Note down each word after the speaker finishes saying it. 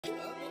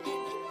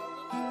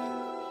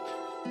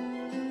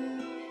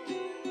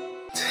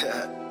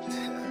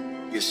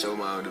nigga show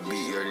my on the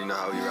beat, you already know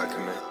how we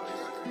rockin', man.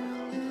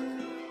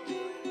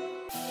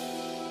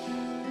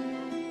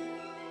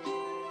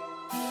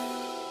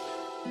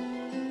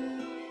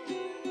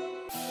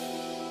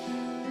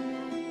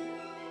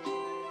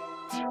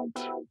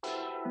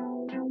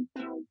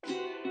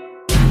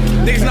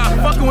 Niggas not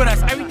fucking with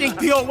us, everything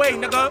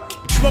DOA,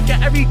 nigga.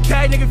 Smoking every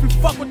day, nigga. If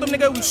you fuck with them,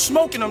 nigga, we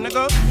smoking them,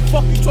 nigga.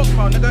 Fuck you talking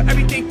about, nigga.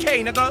 Everything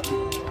K, nigga.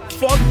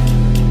 Fuck.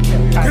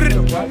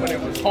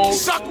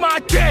 Suck my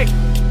dick.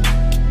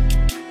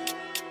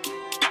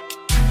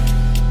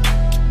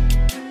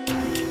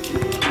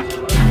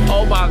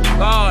 Oh my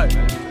God.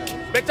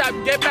 Bitch, I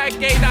get back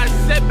gay, not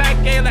sit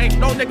back gay like,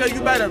 no, nigga,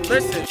 you better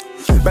listen.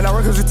 Man, I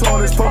records we two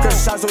on this poker.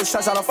 Shots with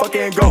shots out of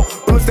fucking go.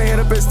 Bullets they hit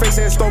a bitch face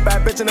and stole.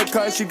 Bad bitch in the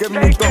cut, she giving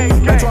me throw.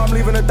 Metro, I'm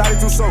leaving the dotty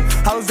too so.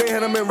 Hollows they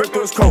hit him and rip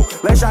through his coat.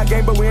 Last shot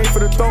game, but we ain't for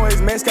the throw.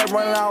 His mans kept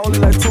running out only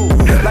like two.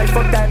 Like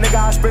fuck that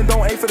nigga, I spin,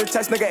 don't aim for the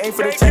chest, nigga, aim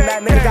for the chin.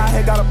 That nigga got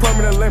hit, got a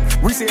permanent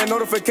limp. We see a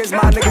notification,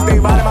 my niggas they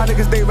riding, my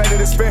niggas they ready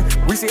to spin.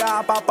 We see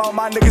I pop out,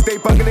 my niggas they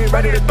bugging, they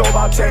ready to throw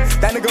about 10.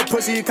 That nigga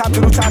pussy, he cop to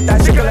the top,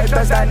 that shit collect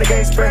dust, that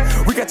nigga ain't spin.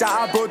 We got your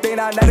eye, bro, they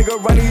not, that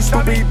nigga running, he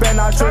stupid, he been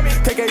not trip.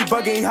 KK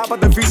bugging, he hop out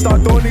the V,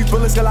 start throwing these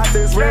bullets, get out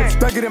his ribs.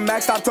 Duggy and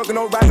Max, stop talking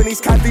no rapping,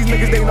 these cops, these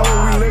niggas, they know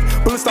where we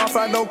live. Bullets start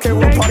flying, don't care,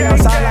 we'll party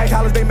outside like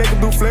Hollis, they make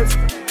them do flips.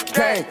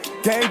 Gang,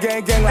 gang,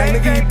 gang, gang, like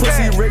nigga, he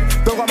pussy Rick.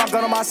 Don't got my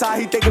gun on my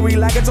side, he thinking we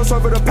like it, so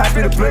serve it to pass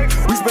me the blip.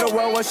 We spit a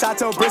well, one shot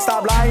till Brit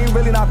stop lying, he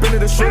really not been to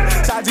the shit.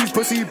 Side G's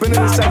pussy, he been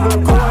in the set,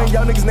 little cool, and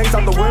y'all niggas names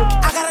out the whip.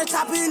 I got a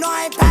chopper, you know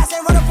I ain't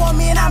passing, run up on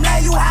me and I'm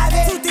letting you have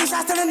it. 2-3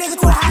 shots to the nigga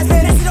to a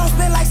has-been, if you don't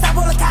spin like stop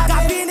on the cabin.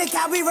 Got me in the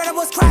cab, we read it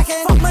was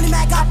cracking. Fuck money,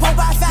 man, got pulled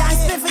by fast. Y'all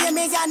ain't spit for your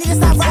mans, y'all need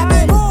to stop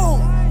rapping. Boom!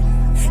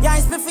 Y'all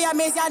ain't spit for your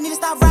mans, y'all need to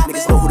stop rapping.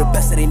 Niggas know who the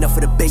best, it ain't enough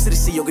for the base. So they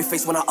see your good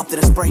face when I up to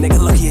the spray. Nigga,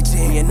 lucky a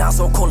Jimmy, and now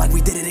so cold like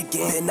we did it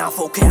again. And now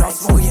 4K, I'm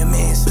smoking your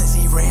mans.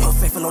 Blizzy ring, put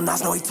faithful on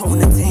Nas, know he towing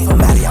the team. For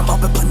Maddie, I'm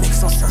up and put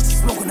niggas on shirts.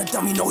 Smoking a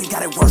dummy, know he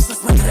got it worse.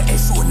 Let's went to the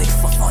edge, shoot a nigga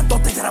for fun.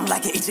 Don't think that I'm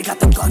like it, AJ got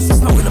the guns.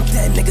 Smoking them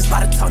dead niggas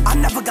by the ton. I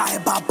never got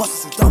hit by a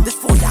bus, you dumb. This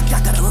 4 yak,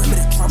 got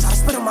unlimited drums. I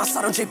spit on my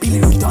side on JB,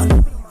 leave you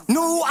done.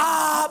 New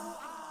op,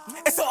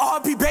 it's an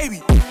RP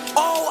baby.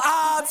 All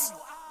ops.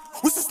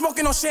 We still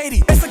smoking on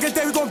shady. It's a good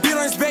day, we gon' beat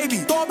on his baby.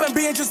 Throw up and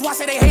be and just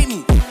watch it, they hate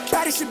me.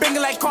 Patty shit banging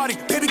like Cardi.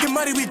 Baby get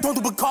money, we don't do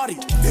Bacardi.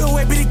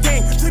 DOA be the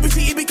game.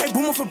 GBT, EBK,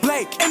 boomer for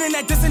Blake.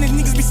 Internet dissing and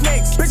niggas be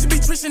snakes. Bitches be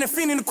trishing and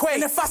fiending the quake.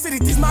 And if I city,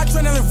 these my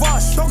adrenaline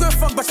rush. Don't give a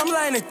fuck, but I'm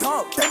lying it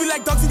dump. They be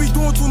like dogs, we be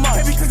doing too much.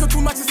 They be clicking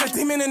too much, it's a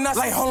demon in us.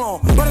 Like,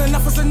 hold on, but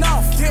enough is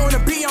enough. Get on the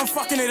beat, I'm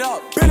fucking it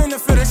up. Been in the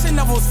field, that shit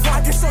never was fun.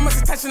 I get so much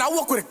attention, I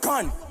walk with a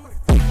gun.